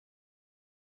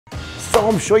So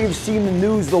I'm sure you've seen the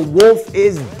news. The Wolf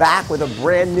is back with a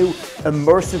brand new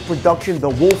immersive production, The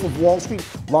Wolf of Wall Street,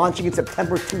 launching in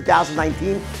September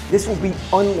 2019. This will be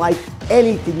unlike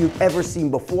anything you've ever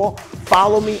seen before.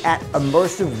 Follow me at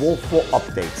Immersive Wolf for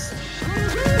updates.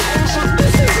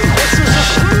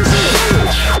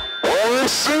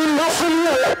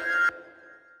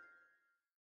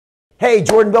 Hey,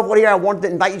 Jordan Belfort here. I wanted to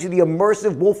invite you to the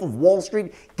Immersive Wolf of Wall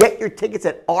Street. Get your tickets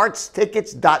at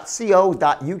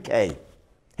artstickets.co.uk.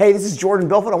 Hey, this is Jordan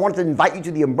Belfort. I wanted to invite you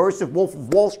to the Immersive Wolf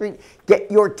of Wall Street. Get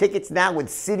your tickets now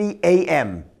with City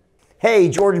AM. Hey,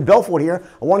 Jordan Belfort here.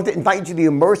 I wanted to invite you to the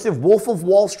Immersive Wolf of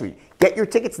Wall Street. Get your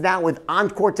tickets now with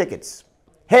Encore Tickets.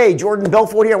 Hey, Jordan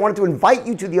Belfort here. I wanted to invite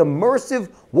you to the Immersive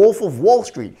Wolf of Wall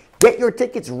Street. Get your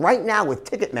tickets right now with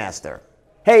Ticketmaster.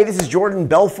 Hey, this is Jordan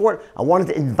Belfort. I wanted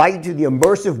to invite you to the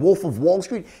Immersive Wolf of Wall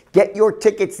Street. Get your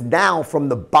tickets now from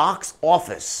the box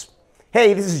office.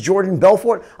 Hey, this is Jordan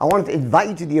Belfort. I wanted to invite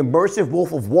you to the Immersive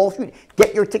Wolf of Wall Street.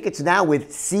 Get your tickets now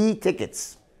with C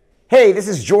Tickets. Hey, this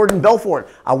is Jordan Belfort.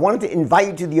 I wanted to invite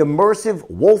you to the Immersive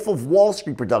Wolf of Wall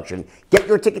Street production. Get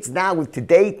your tickets now with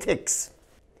Today Tix.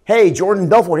 Hey, Jordan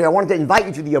Belfort here. I wanted to invite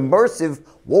you to the Immersive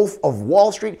Wolf of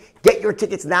Wall Street. Get your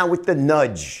tickets now with The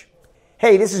Nudge.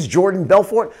 Hey, this is Jordan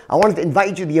Belfort. I wanted to invite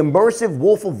you to the Immersive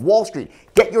Wolf of Wall Street.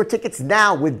 Get your tickets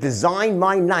now with Design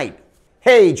My Night.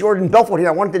 Hey, Jordan Belfort here.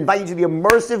 I wanted to invite you to the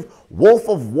Immersive Wolf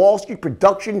of Wall Street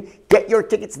production. Get your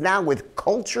tickets now with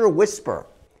Culture Whisper.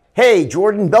 Hey,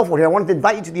 Jordan Belfort here. I wanted to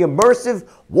invite you to the Immersive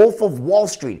Wolf of Wall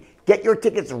Street. Get your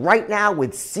tickets right now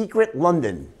with Secret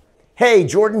London. Hey,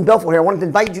 Jordan Belfort here. I wanted to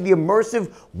invite you to the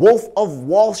Immersive Wolf of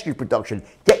Wall Street production.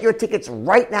 Get your tickets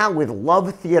right now with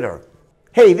Love Theater.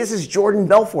 Hey, this is Jordan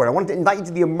Belfort. I wanted to invite you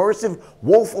to the Immersive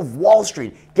Wolf of Wall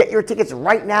Street. Get your tickets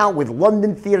right now with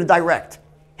London Theatre Direct.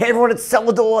 Hey everyone at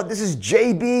Celador, this is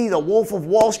JB, the Wolf of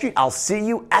Wall Street. I'll see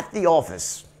you at the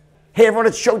office. Hey everyone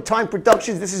at Showtime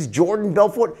Productions, this is Jordan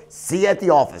Belfort. See you at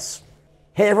the office.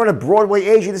 Hey everyone at Broadway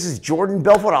Asia, this is Jordan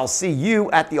Belfort. I'll see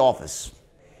you at the office.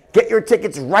 Get your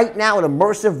tickets right now at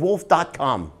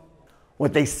immersivewolf.com.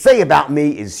 What they say about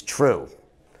me is true.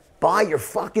 Buy your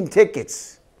fucking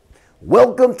tickets.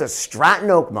 Welcome to Stratton,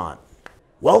 Oakmont.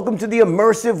 Welcome to the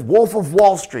Immersive Wolf of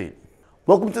Wall Street.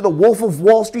 Welcome to the Wolf of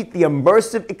Wall Street, the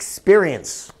Immersive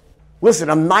Experience. Listen,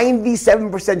 I'm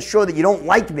 97% sure that you don't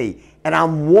like me, and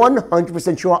I'm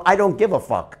 100% sure I don't give a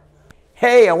fuck.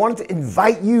 Hey, I wanted to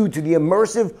invite you to the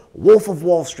Immersive Wolf of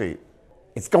Wall Street.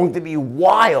 It's going to be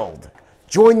wild.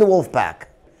 Join the wolf pack.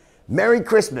 Merry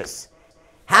Christmas.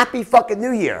 Happy fucking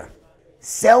New Year.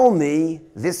 Sell me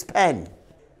this pen.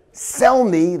 Sell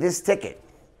me this ticket.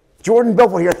 Jordan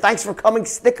Belfort here. Thanks for coming.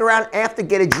 Stick around after,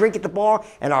 get a drink at the bar,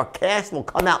 and our cast will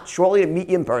come out shortly to meet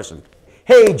you in person.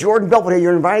 Hey, Jordan Belfort here.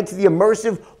 You're invited to the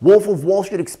Immersive Wolf of Wall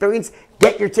Street experience.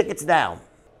 Get your tickets now.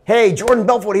 Hey, Jordan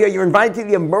Belfort here. You're invited to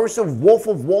the Immersive Wolf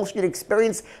of Wall Street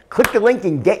experience. Click the link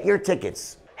and get your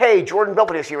tickets. Hey, Jordan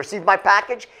Belfort here. So you received my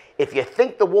package? If you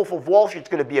think the Wolf of Wall Street is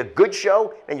going to be a good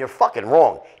show, then you're fucking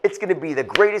wrong. It's going to be the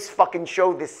greatest fucking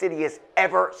show this city has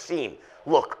ever seen.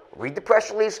 Look, read the press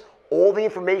release. All the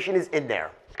information is in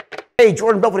there. Hey,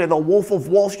 Jordan Belfort here, the Wolf of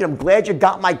Wall Street. I'm glad you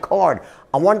got my card.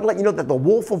 I wanted to let you know that the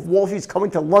Wolf of Wall Street is coming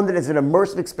to London as an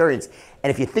immersive experience. And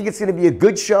if you think it's going to be a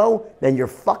good show, then you're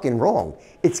fucking wrong.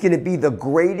 It's going to be the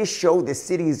greatest show this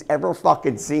city has ever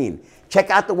fucking seen. Check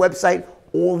out the website.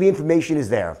 All the information is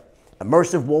there.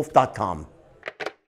 immersivewolf.com.